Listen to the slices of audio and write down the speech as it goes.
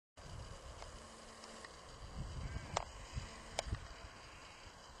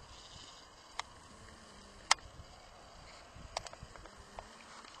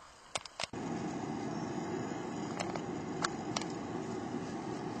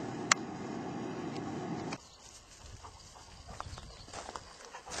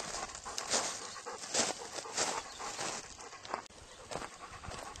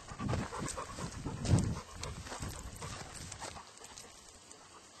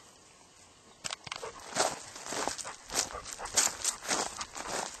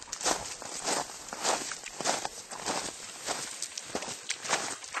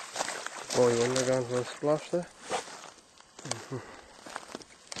before you underground for a splash there.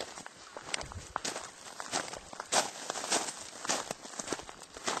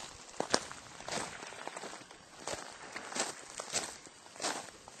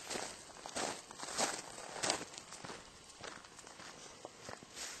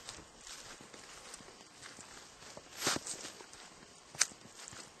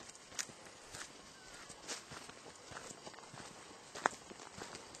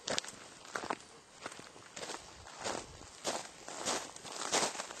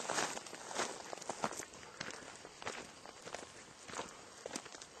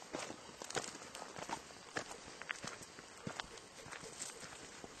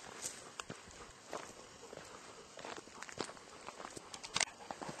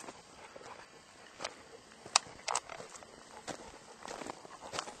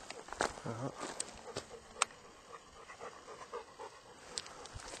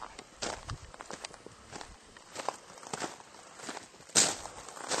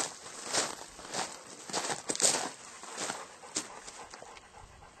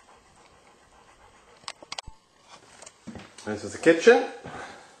 This is the kitchen.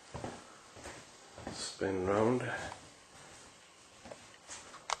 Spin round.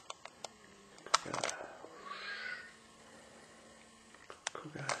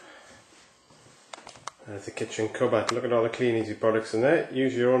 There's the kitchen cupboard. Look at all the kleeneze products in there.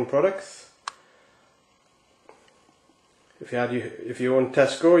 Use your own products. If you own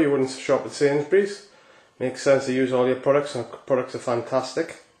Tesco, you wouldn't shop at Sainsbury's. Makes sense to use all your products, and products are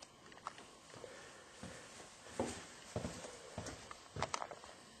fantastic.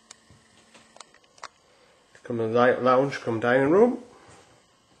 Come in the lounge, come dining room.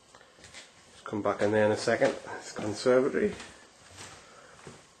 Just come back in there in a second. It's conservatory.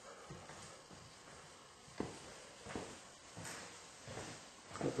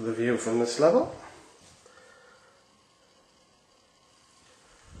 Look at the view from this level.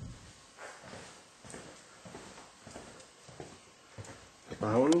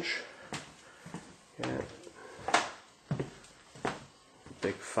 Lounge. Yeah.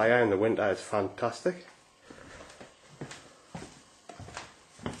 Big fire in the winter is fantastic.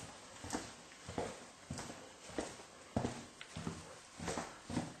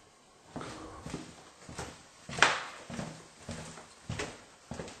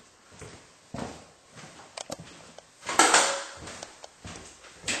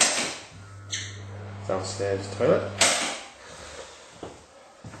 Downstairs toilet.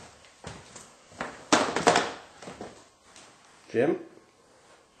 Gym.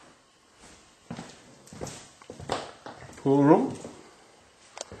 Pool room.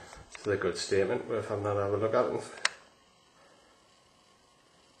 This is a good statement, worth having a look at it.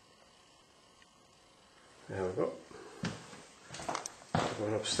 There we go.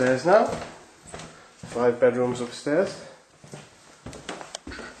 Going upstairs now. 5 bedrooms upstairs.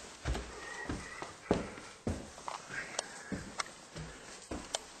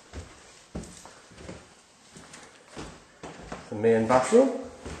 The main bathroom.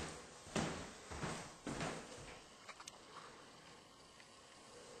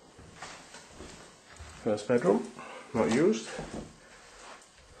 First bedroom, not used.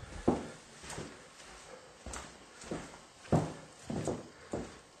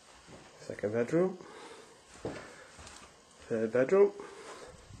 Second bedroom. Third bedroom.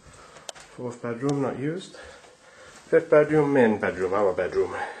 Fourth bedroom, not used. Fifth bedroom, main bedroom, our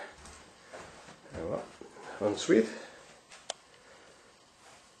bedroom. There we go. Ensuite.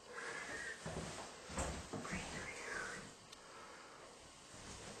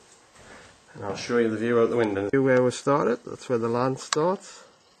 And I'll show you the view out the window. Where we started, that's where the land starts.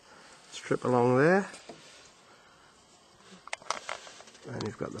 Strip along there. And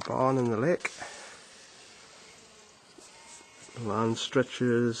you've got the barn and the lake. The land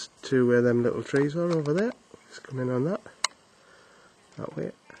stretches to where them little trees are over there. Just come in on that. That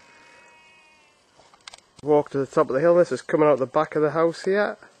way. Walk to the top of the hill. This is coming out the back of the house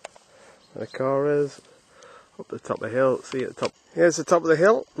here. Where the car is. Up the top of the hill. See at the top. Here's the top of the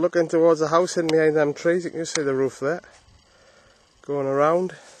hill, looking towards the house hidden behind them trees. You can just see the roof there, going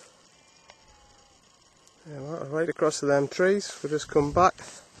around. Right across to them trees. We'll just come back,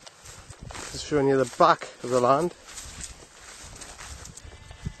 just showing you the back of the land.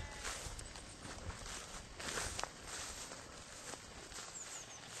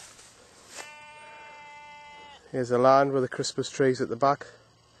 Here's the land with the Christmas trees at the back.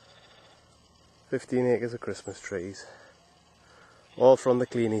 15 acres of Christmas trees. All from the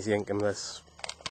kleeneze income. This